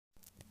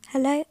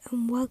Hello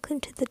and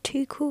welcome to the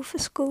Too Cool for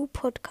School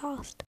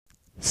podcast.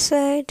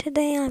 So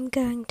today I'm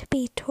going to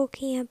be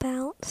talking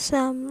about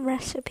some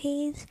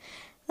recipes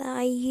that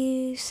I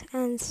use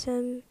and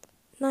some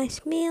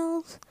nice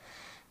meals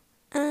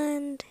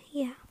and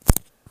yeah.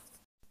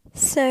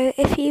 So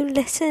if you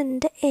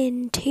listened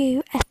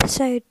into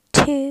episode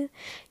 2,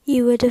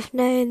 you would have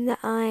known that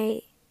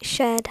I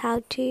shared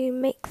how to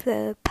make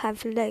the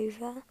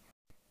pavlova.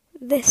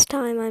 This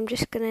time I'm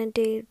just going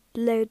to do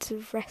loads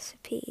of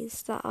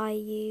recipes that I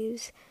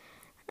use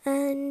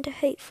and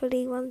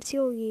hopefully ones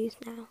you'll use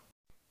now.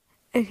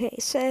 Okay,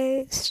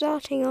 so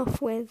starting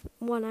off with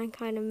one I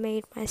kind of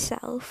made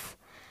myself.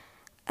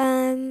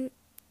 So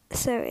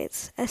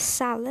it's a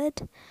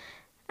salad,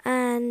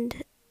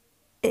 and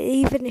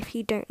even if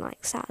you don't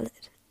like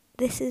salad,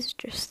 this is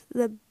just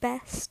the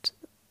best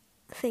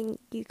thing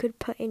you could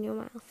put in your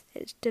mouth.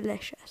 It's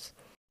delicious.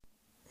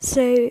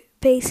 So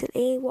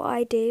basically what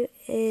I do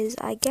is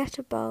I get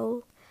a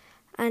bowl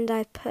and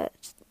I put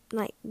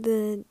like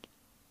the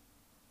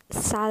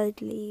salad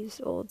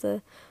leaves or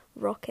the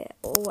rocket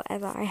or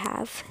whatever I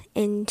have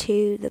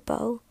into the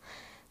bowl.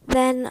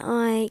 Then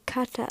I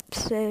cut up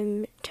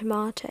some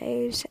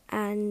tomatoes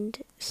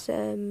and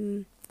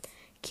some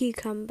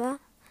cucumber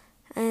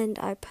and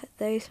I put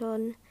those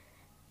on,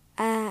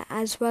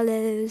 as well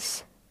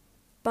as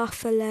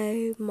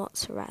buffalo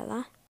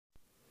mozzarella.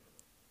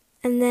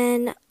 And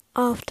then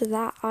after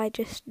that I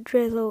just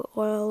drizzle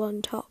oil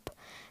on top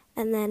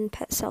and then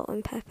put salt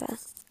and pepper.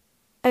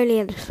 Only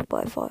a little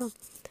bit of oil,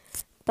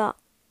 but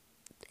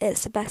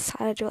it's the best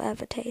salad you'll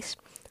ever taste.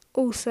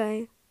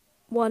 Also,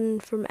 one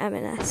from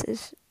M&S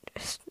is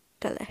just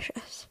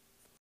delicious.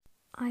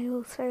 I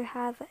also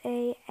have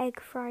a egg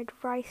fried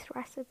rice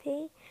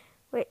recipe,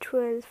 which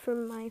was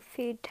from my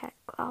food tech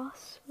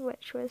class,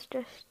 which was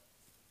just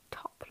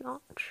top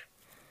notch.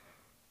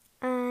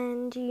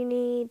 And you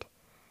need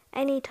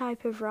any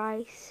type of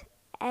rice,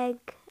 egg,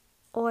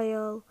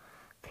 oil,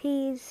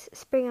 peas,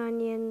 spring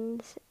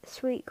onions,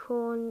 sweet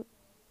corn,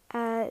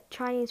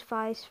 Chinese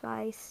five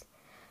spice,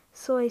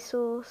 soy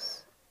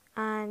sauce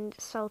and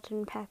salt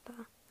and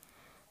pepper.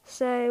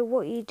 So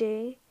what you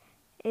do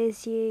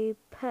is you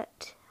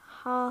put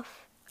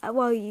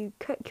you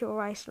cook your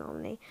rice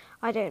normally.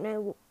 I don't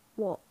know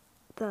what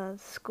the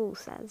school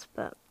says,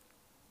 but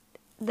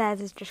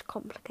theirs is just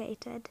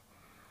complicated.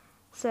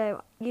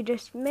 So you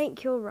just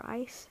make your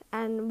rice,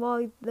 and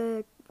while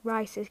the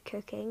rice is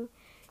cooking,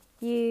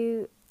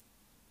 you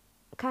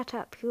cut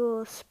up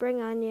your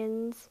spring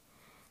onions,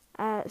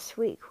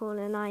 sweet corn,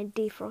 and I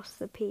defrost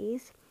the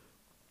peas.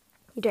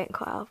 You don't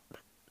cut up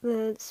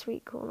the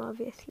sweet corn,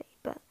 obviously,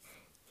 but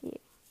you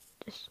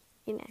just,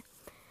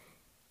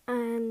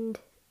 And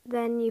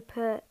then you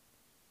put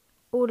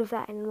all of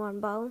that in one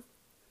bowl.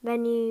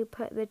 Then you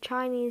put the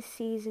Chinese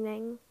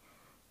seasoning,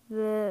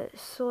 the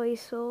soy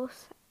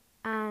sauce,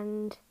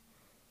 and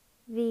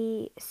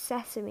the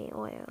sesame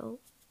oil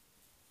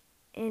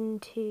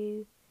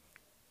into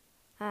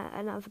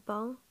another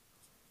bowl.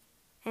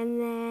 And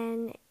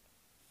then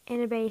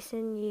in a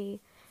basin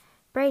you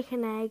break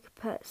an egg,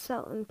 put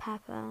salt and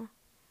pepper,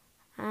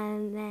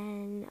 and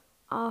then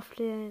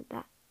after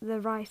that the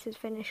rice is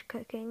finished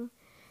cooking,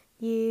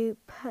 you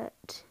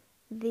put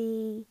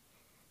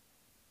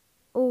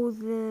all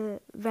the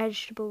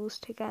vegetables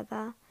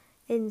together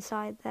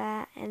inside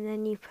there, and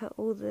then you put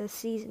all the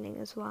seasoning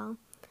as well,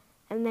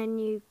 and then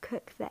you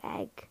cook the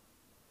egg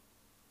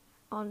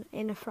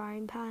in a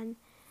frying pan,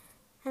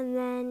 and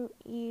then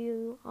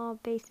you are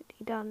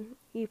basically done.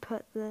 You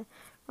put the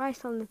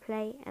rice on the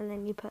plate and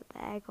then you put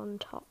the egg on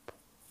top.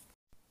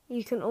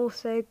 You can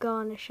also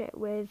garnish it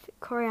with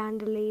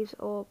coriander leaves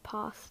or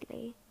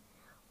parsley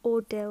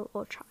or dill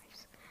or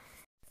chives.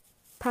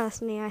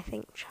 Personally, I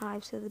think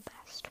chives are the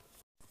best.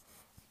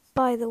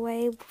 By the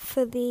way,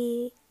 for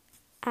the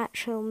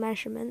actual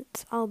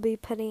measurements, I'll be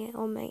putting it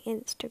on my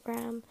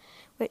Instagram,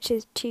 which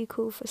is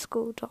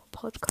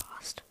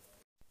toocoolforschool.podcast.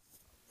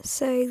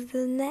 So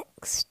the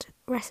next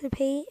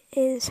recipe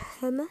is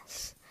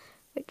hummus,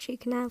 which you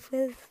can have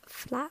with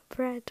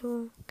flatbread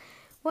or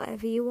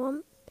whatever you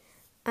want.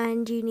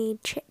 And you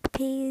need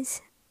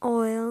chickpeas,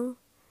 oil,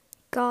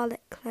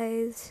 garlic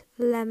cloves,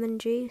 lemon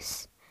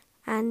juice,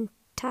 and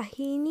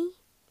tahini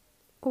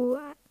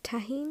or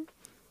tahine.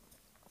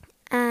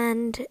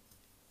 And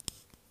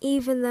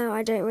even though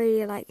I don't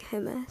really like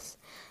hummus,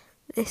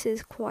 this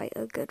is quite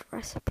a good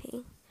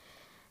recipe.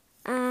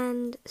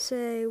 And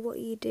so what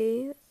you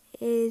do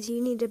is you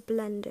need a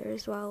blender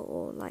as well,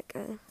 or like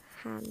a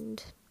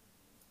hand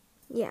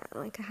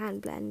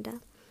blender.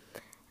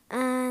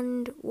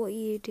 And what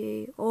you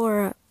do,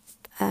 or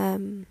a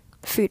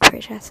food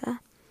processor,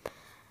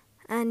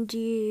 and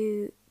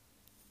you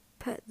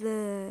put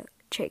the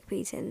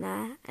chickpeas in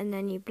there, and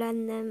then you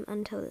blend them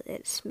until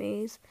it's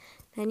smooth.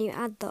 Then you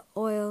add the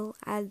oil,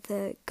 add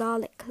the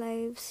garlic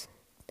cloves,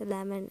 the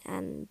lemon,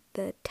 and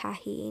the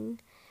tahine,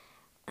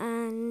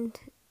 and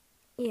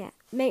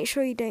make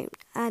sure you don't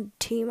add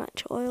too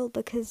much oil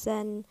because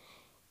then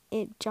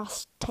it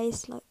just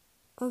tastes like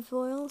of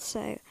oil.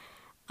 So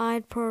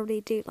I'd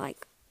probably do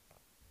like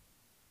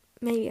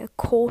maybe a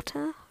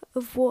quarter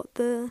of what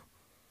the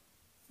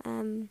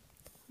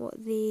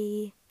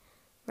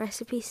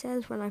recipe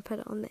says when I put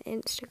it on the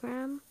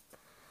Instagram.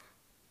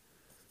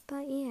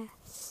 But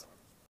yes.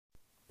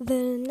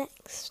 The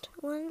next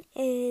one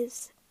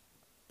is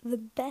the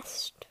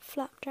best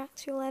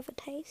flapjacks you'll ever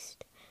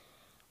taste.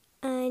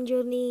 And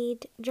you'll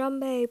need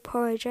jumbo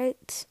porridge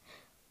oats,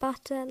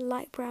 butter,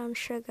 light brown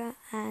sugar,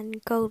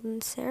 and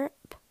golden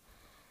syrup.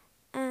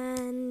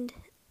 And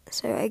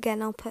so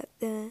again, I'll put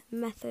the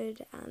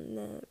method and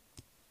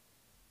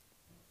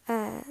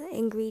the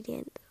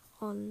ingredient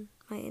on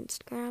my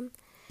Instagram.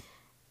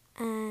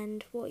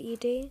 And what you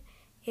do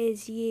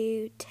is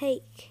you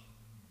take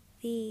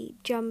the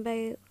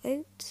jumbo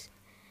oats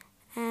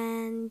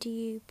and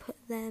you put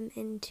them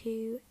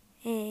into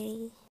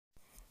a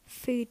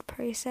food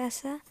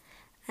processor,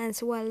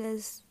 as well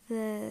as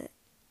the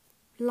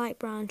light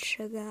brown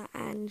sugar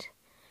and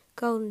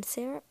golden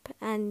syrup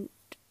and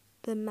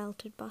the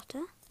melted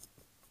butter.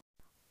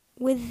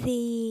 With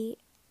the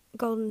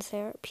golden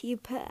syrup, you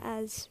put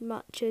as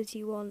much as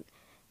you want,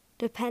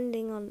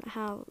 depending on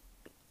how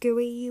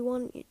gooey you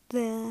want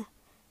the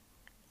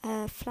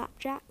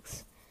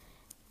flapjacks.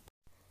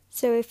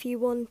 So if you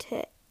want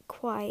it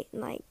quite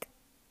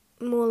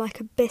more like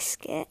a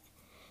biscuit,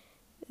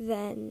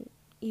 then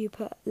you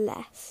put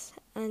less.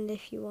 And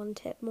if you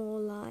want it more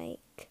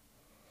like,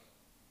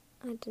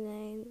 I don't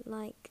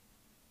know,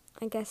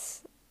 I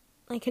guess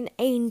like an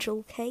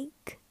angel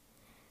cake,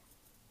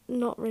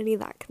 not really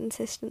that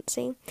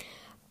consistency,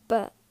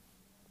 but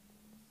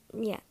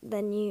yeah,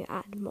 then you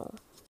add more.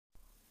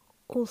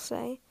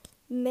 Also,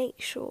 make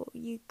sure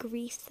you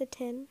grease the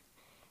tin,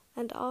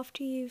 and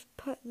after you've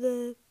put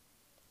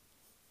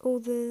all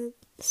the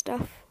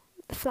stuff,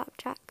 the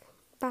flapjack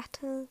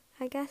batter,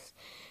 I guess,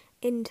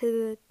 into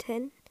the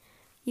tin,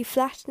 you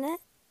flatten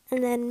it,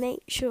 and then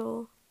make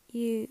sure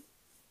you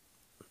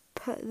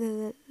put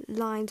the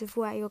lines of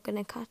where you're going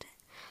to cut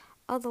it.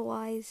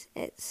 Otherwise,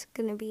 it's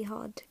going to be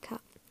hard to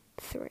cut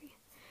through.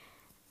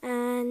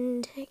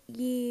 And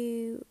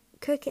you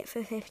cook it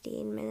for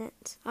 15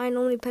 minutes. I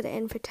normally put it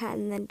in for 10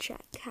 and then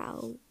check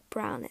how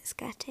brown it's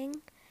getting.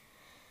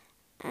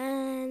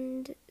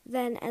 And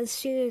then as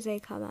soon as they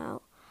come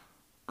out,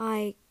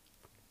 I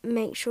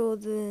make sure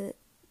the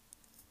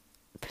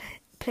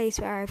place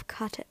where I've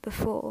cut it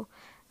before,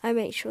 I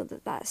make sure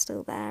that that's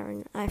still there,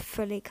 and I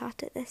fully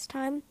cut it this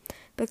time,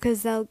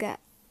 because they'll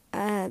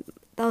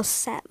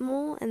set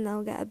more and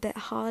they'll get a bit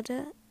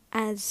harder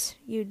as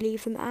you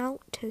leave them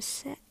out to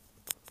sit.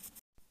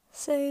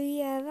 So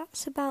yeah,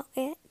 that's about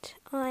it.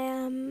 I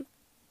am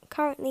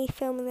currently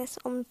filming this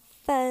on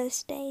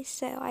Thursday,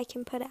 so I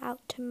can put it out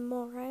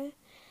tomorrow.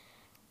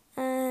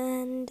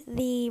 And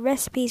the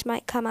recipes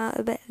might come out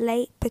a bit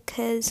late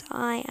because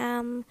I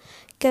am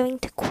going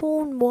to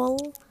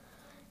Cornwall.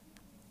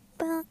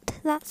 But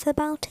that's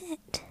about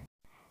it.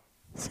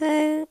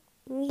 So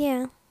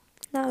yeah,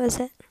 that was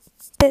it.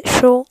 Bit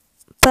short,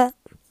 but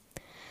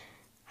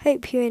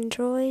hope you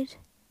enjoyed.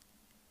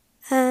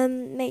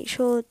 Make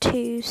sure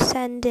to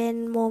send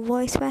in more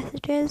voice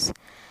messages.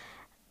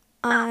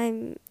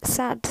 I'm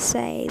sad to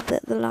say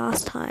that the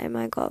last time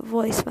I got a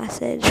voice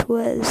message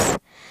was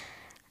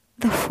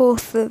the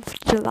 4th of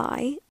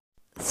July,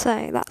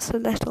 so that's a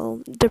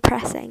little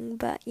depressing,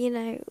 but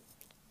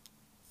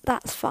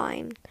that's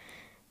fine.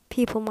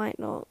 People might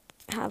not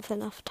have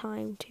enough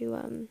time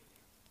to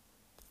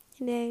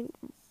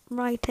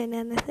write in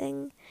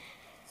anything,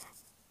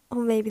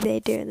 or maybe they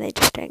do and they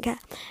just don't care.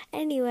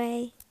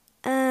 Anyway,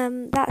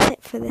 that's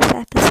it for this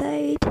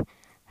episode.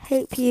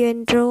 Hope you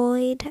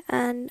enjoyed,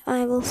 and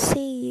I will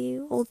see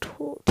you or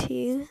talk to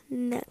you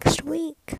next week.